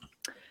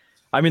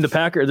 I mean, the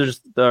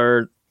Packers,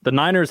 the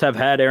Niners have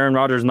had Aaron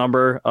Rodgers'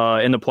 number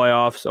in the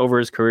playoffs over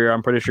his career.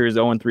 I'm pretty sure he's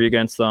 0-3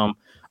 against them.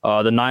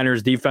 The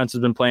Niners' defense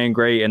has been playing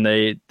great, and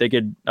they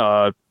could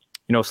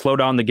slow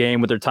down the game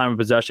with their time of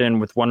possession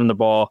with running the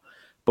ball.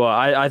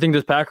 But I think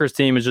this Packers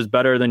team is just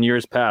better than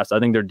years past. I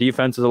think their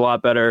defense is a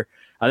lot better.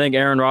 I think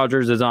Aaron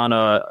Rodgers is on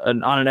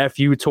an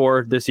FU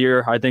tour this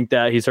year. I think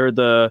that he's heard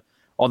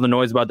all the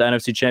noise about the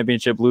NFC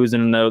Championship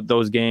losing in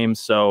those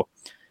games. So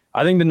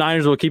I think the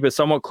Niners will keep it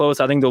somewhat close.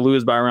 I think they'll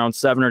lose by around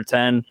 7 or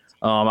 10.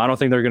 I don't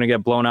think they're going to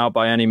get blown out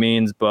by any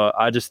means, but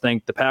I just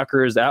think the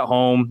Packers at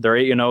home, they're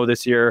 8-0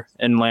 this year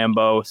in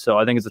Lambeau. So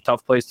I think it's a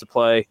tough place to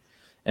play.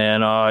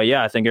 And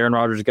I think Aaron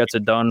Rodgers gets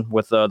it done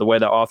with the way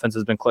the offense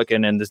has been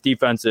clicking, and this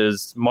defense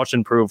is much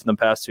improved in the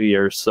past 2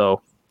 years.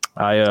 So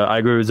I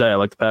agree with Zay. I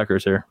like the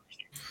Packers here.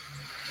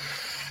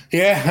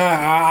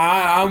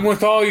 Yeah, I'm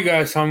with all you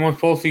guys. I'm with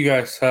both of you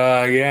guys.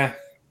 I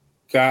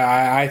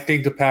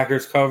think the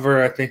Packers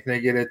cover. I think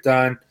they get it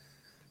done.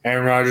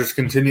 Aaron Rodgers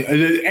continue.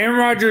 Aaron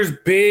Rodgers'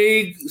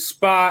 big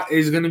spot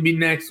is going to be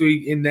next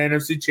week in the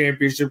NFC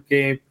Championship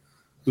game,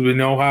 because we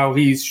know how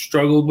he's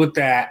struggled with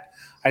that.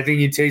 I think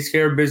he takes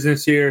care of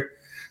business here.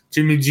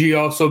 Jimmy G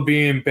also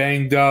being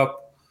banged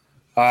up,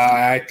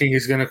 I think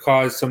is going to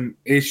cause some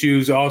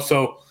issues.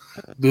 Also,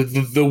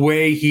 the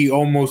way he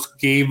almost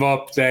gave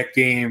up that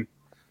game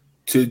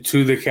to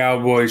the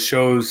Cowboys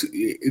shows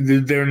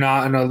they're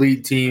not an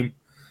elite team.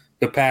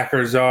 The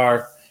Packers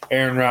are.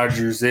 Aaron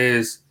Rodgers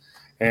is.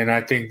 And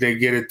I think they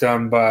get it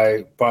done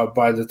by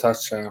the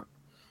touchdown,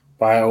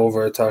 by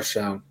over a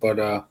touchdown. But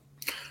all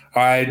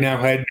right,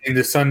 now heading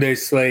into Sunday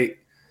slate,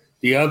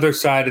 the other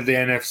side of the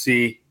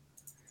NFC,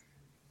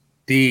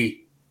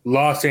 the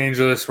Los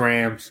Angeles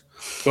Rams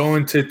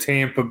going to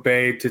Tampa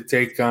Bay to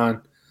take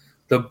on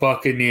the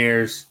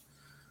Buccaneers.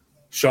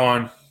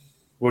 Sean,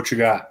 what you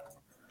got?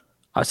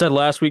 I said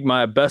last week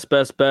my best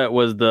bet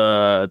was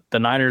the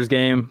Niners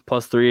game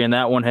 +3, and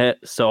that one hit.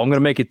 So I'm going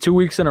to make it 2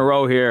 weeks in a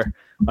row here.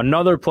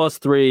 Another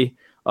 +3.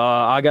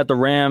 I got the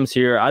Rams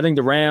here. I think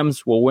the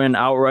Rams will win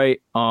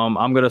outright.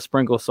 I'm going to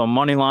sprinkle some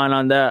money line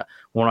on that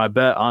when I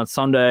bet on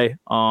Sunday.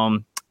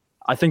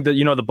 I think that,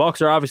 the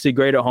Bucs are obviously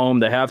great at home.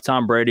 They have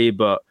Tom Brady,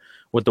 but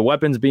with the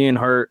weapons being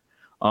hurt,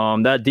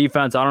 that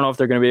defense, I don't know if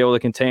they're going to be able to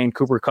contain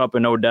Cooper Kupp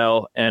and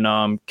Odell.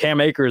 And Cam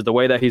Akers, the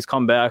way that he's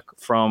come back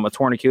from a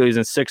torn Achilles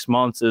in 6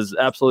 months is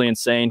absolutely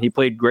insane. He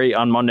played great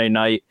on Monday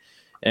night.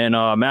 And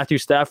Matthew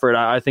Stafford,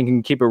 I think he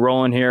can keep it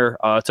rolling here.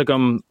 It took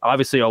him,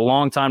 obviously, a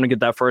long time to get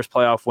that first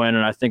playoff win.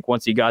 And I think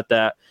once he got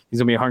that, he's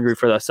going to be hungry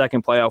for that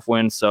second playoff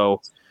win.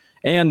 So,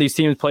 and these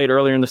teams played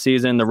earlier in the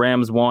season. The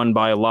Rams won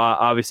by a lot.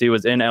 Obviously, it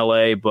was in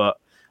L.A., but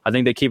I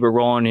think they keep it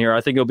rolling here.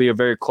 I think it'll be a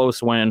very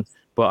close win.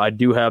 But I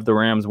do have the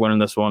Rams winning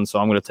this one, so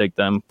I'm going to take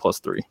them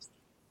 +3.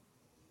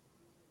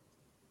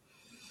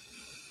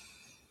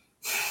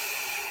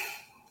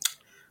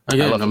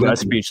 Again, I'm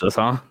speechless,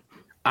 huh?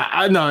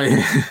 I know.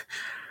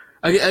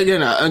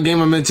 Again, a game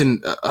I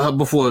mentioned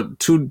before,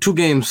 two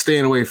games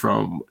staying away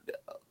from.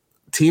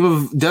 Team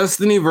of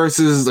Destiny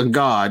versus a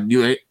God.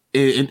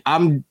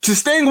 I'm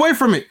just staying away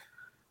from it.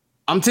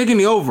 I'm taking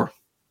the over.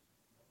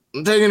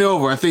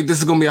 I think this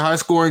is going to be a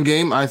high-scoring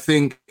game. I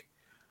think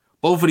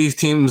both of these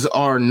teams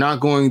are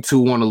not going to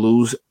want to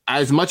lose.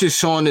 As much as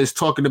Sean is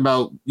talking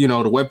about,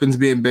 the weapons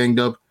being banged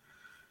up,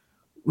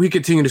 we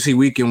continue to see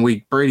week in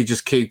week, Brady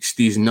just kicks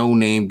these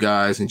no-name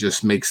guys and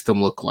just makes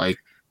them look like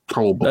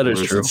Pro Bowlers.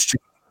 That is true.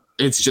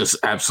 It's just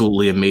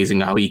absolutely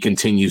amazing how he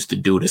continues to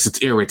do this.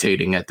 It's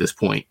irritating at this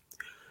point.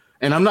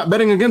 And I'm not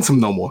betting against him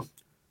no more.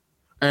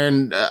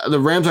 And the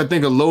Rams, I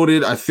think, are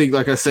loaded. I think,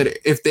 like I said,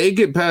 if they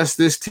get past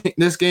this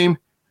game,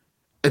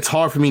 it's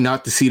hard for me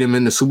not to see them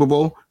in the Super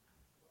Bowl.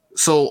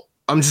 So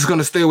I'm just going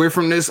to stay away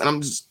from this, and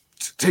I'm just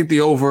take the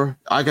over.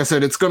 Like I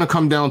said, it's going to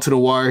come down to the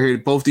wire here.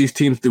 Both these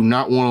teams do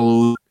not want to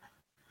lose.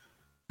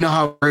 We know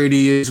how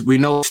Brady is. We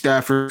know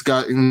Stafford's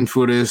gotten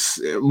for this.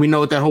 We know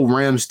what that whole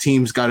Rams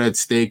team's got at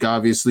stake,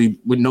 obviously,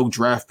 with no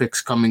draft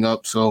picks coming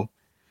up. So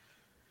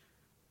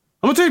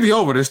I'm going to take the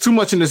over. There's too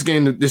much in this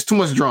game. There's too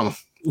much drama.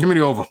 Give me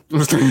the over.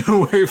 I'm staying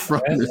away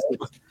from this.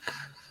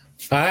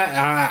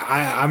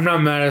 I'm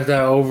not mad at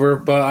that over,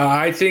 but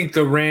I think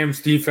the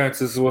Rams defense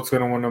is what's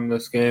going to win them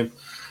this game.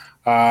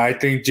 I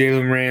think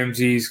Jalen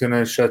Ramsey's going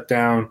to shut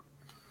down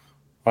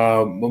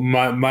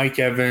Mike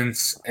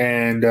Evans,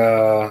 and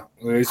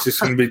it's just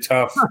going to be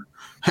tough.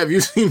 Have you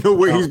seen the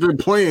way he's been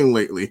playing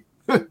lately?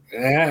 I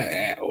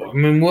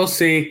mean, we'll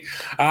see.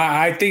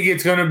 I think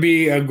it's going to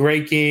be a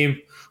great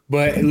game,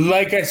 but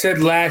like I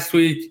said last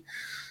week,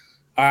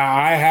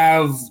 I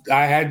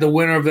had the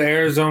winner of the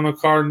Arizona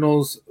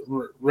Cardinals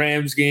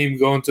Rams game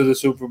going to the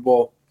Super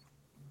Bowl.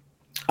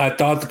 I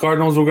thought the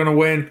Cardinals were going to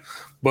win,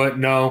 but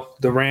no,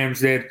 the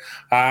Rams did.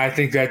 I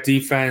think that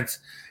defense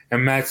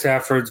and Matt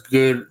Stafford's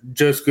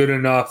just good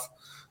enough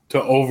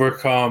to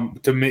overcome,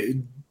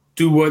 to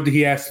do what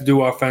he has to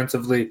do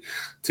offensively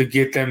to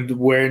get them to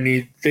where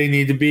they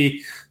need to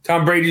be.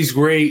 Tom Brady's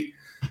great.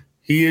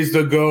 He is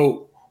the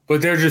GOAT,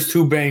 but they're just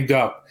too banged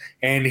up.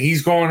 And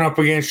he's going up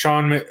against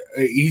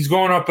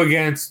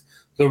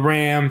the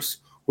Rams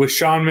with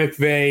Sean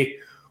McVay,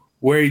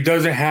 where he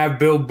doesn't have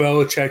Bill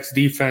Belichick's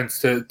defense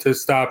to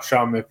stop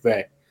Sean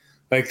McVay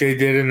like they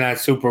did in that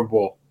Super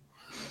Bowl.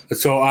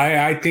 So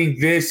I think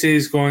this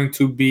is going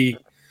to be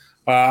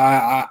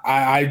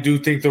I do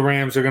think the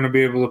Rams are going to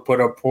be able to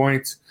put up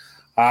points.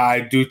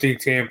 I do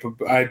think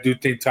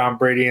Tom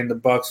Brady and the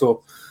Bucs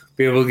will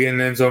be able to get in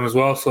the end zone as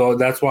well. So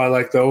that's why I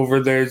like the over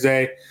there,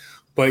 Zay.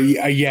 But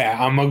yeah,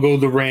 I'm going to go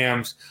the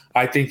Rams.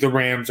 I think the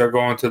Rams are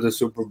going to the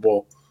Super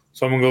Bowl.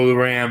 So I'm going to go the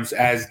Rams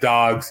as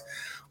dogs.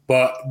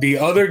 But the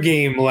other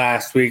game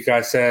last week,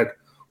 I said,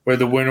 where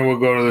the winner will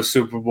go to the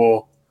Super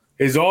Bowl,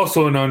 is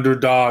also an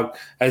underdog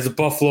as the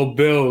Buffalo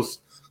Bills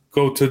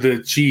go to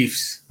the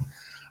Chiefs.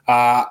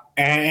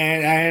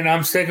 And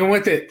I'm sticking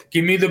with it.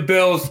 Give me the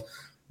Bills.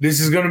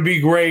 This is going to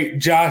be great.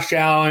 Josh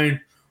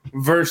Allen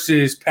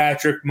versus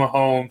Patrick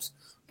Mahomes.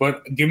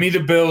 But give me the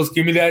Bills.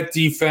 Give me that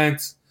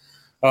defense.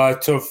 I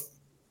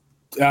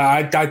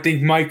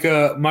think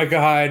Micah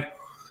Hyde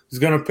is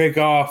going to pick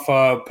off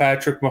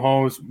Patrick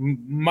Mahomes.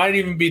 Might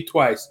even be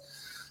twice.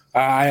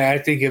 I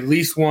think at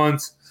least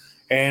once.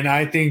 And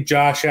I think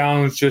Josh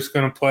Allen's just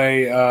going to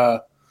play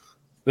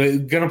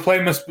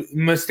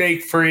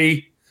mistake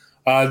free.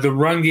 The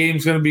run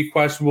game's going to be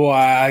questionable.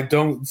 I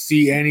don't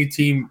see any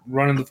team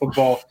running the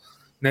football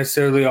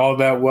necessarily all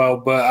that well,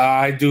 but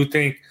I do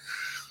think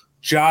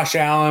Josh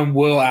Allen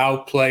will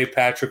outplay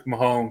Patrick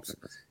Mahomes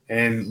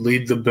and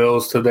lead the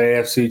Bills to the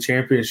AFC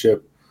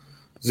Championship.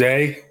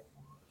 Zay?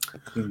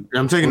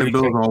 I'm taking the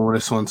Bills on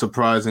this one,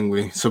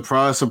 surprisingly.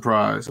 Surprise,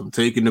 surprise. I'm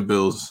taking the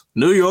Bills.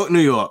 New York.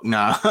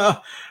 Nah.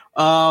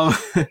 I'm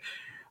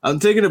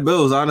taking the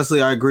Bills.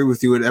 Honestly, I agree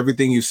with you with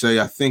everything you say.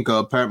 I think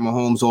Pat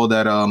Mahomes, all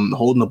that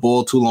holding the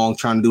ball too long,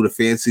 trying to do the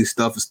fancy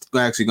stuff, is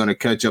actually going to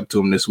catch up to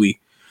him this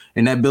week.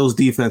 And that Bills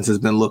defense has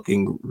been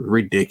looking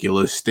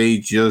ridiculous. They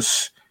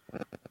just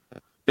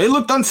They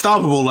looked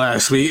unstoppable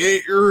last week.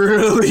 It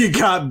really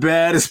got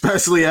bad,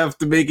 especially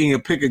after making a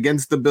pick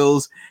against the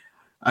Bills.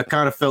 I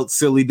kind of felt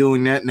silly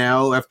doing that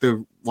now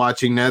after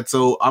watching that.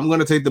 So I'm going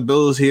to take the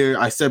Bills here.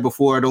 I said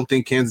before, I don't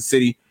think Kansas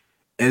City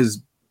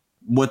is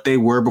what they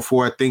were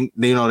before. I think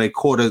they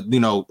caught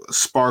a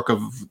spark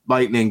of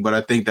lightning, but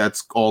I think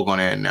that's all going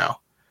to end now.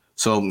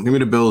 So give me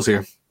the Bills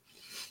here.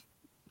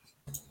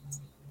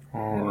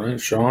 All right,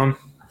 Sean.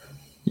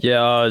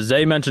 Yeah,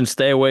 Zay mentioned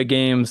stay away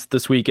games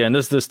this weekend.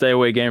 This is the stay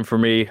away game for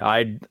me.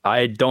 I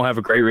don't have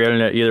a great read on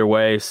it either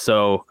way,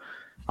 so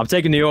I'm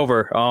taking the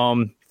over.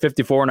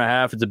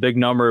 54.5. It's a big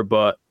number,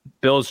 but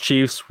Bills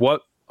Chiefs.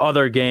 What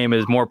other game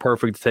is more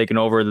perfect to take an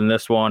over than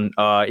this one?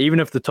 Even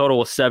if the total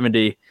was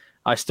 70,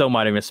 I still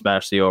might even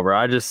smash the over.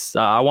 I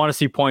want to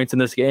see points in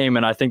this game,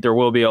 and I think there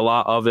will be a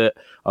lot of it,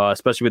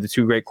 especially with the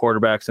two great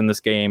quarterbacks in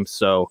this game.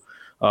 So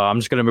I'm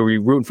just going to be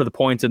rooting for the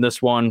points in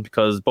this one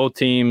because both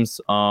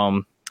teams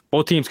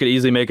could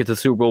easily make it to the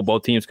Super Bowl.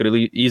 Both teams could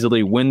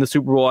easily win the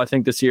Super Bowl, I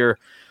think, this year.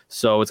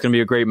 So it's going to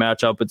be a great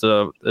matchup.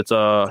 It's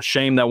a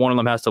shame that one of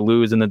them has to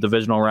lose in the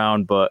divisional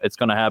round, but it's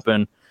going to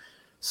happen.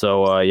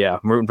 So, I'm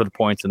rooting for the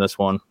points in this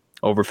one,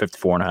 over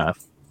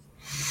 54.5.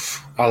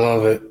 I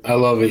love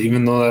it,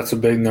 even though that's a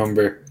big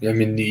number. I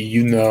mean,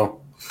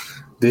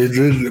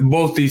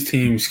 both these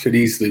teams could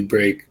easily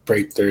break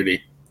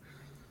 30.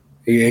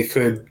 It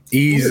could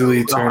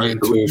easily turn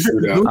into a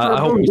shootout.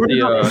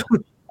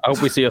 I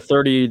hope we see a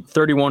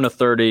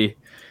 31-30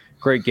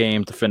 great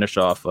game to finish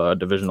off a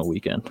divisional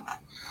weekend.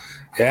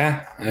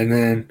 Yeah, and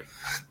then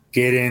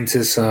get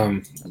into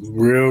some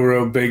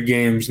real big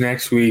games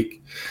next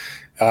week.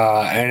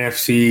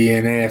 NFC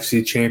and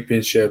AFC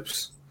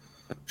championships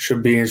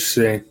should be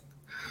interesting.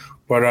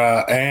 But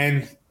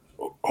and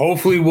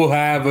hopefully we'll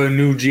have a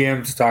new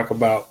GM to talk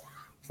about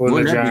for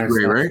the Giants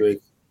next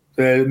week.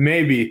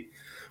 Maybe,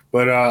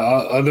 but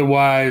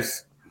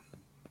otherwise,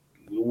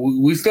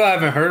 we still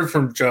haven't heard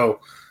from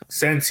Joe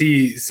since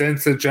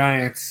the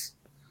Giants.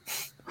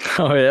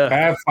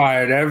 Have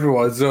fired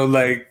everyone. So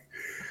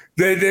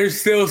there's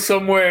still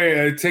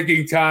somewhere a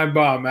ticking time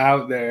bomb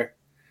out there,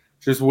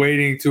 just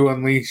waiting to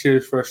unleash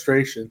his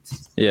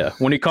frustrations. Yeah,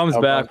 when he comes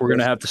back, we're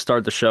gonna have to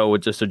start the show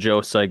with just a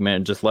Joe segment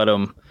and just let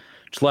him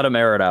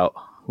air it out.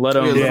 Let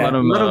him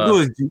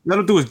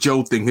do his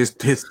Joe thing, his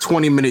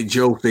 20-minute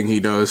Joe thing he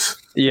does.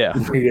 Yeah.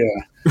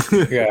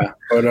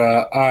 But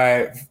all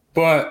right.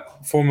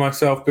 But for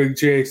myself, Big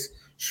Jace,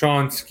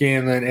 Sean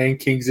Scanlon, and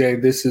King Zay,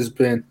 this has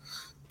been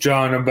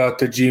John About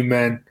the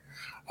G-Men.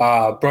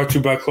 Brought to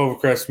you by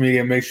Clovercrest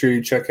Media. Make sure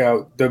you check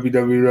out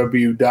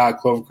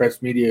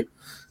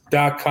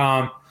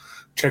www.clovercrestmedia.com.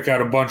 Check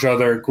out a bunch of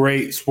other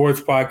great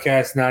sports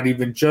podcasts, not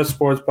even just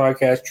sports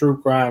podcasts,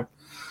 true crime,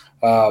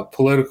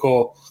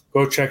 political.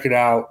 Go check it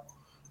out,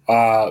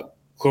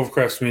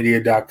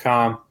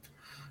 clovercrestmedia.com.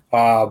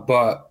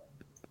 But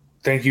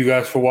thank you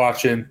guys for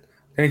watching.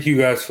 Thank you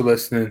guys for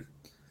listening.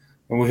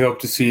 And we hope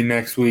to see you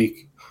next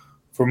week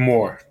for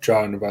more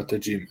John About the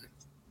G-Men.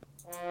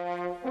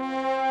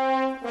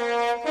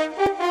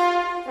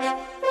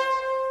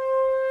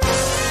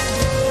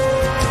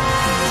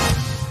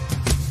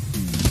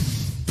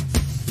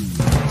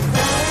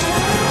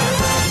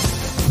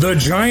 The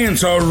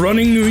Giants are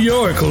running New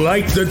York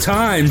like the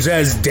times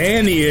as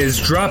Danny is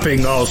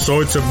dropping all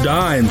sorts of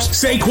dimes.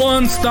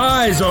 Saquon's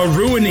thighs are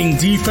ruining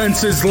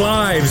defenses'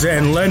 lives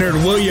and Leonard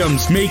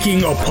Williams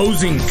making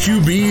opposing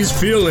QBs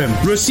feel him.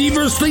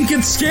 Receivers think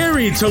it's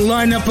scary to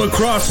line up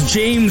across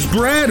James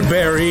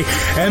Bradbury,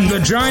 and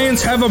the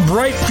Giants have a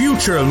bright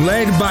future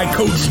led by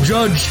Coach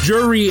Judge,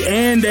 Jury,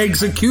 and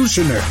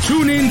Executioner.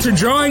 Tune in to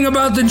Drawing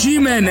About the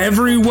G-Men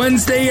every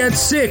Wednesday at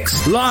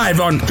 6, live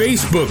on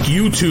Facebook,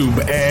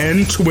 YouTube,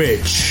 and Twitch.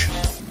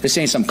 This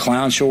ain't some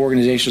clown show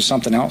organization or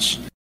something else.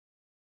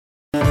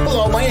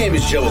 Hello, my name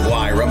is Joe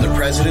Aguirre. I'm the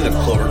president of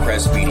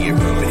Clovercrest Media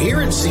Group. And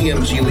here at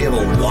CMG, we have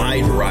a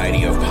wide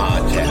variety of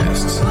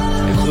podcasts,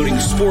 including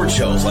sports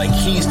shows like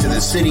Keys to the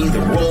City,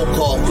 The Roll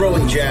Call,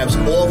 Throwing Jabs,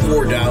 All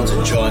Four Downs,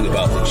 and Jawing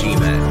About the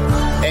G-Men.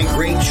 And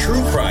great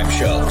true crime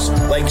shows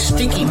like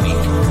Stinky Week,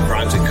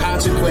 Crimes and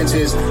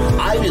Consequences,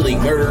 Ivy League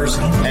Murders,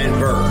 and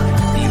Bird,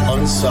 the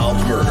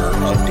unsolved murder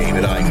of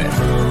David Eichmann.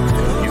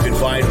 You can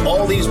find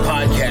all these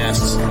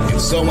podcasts and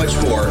so much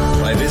more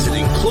by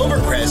visiting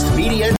Clovercrest Media.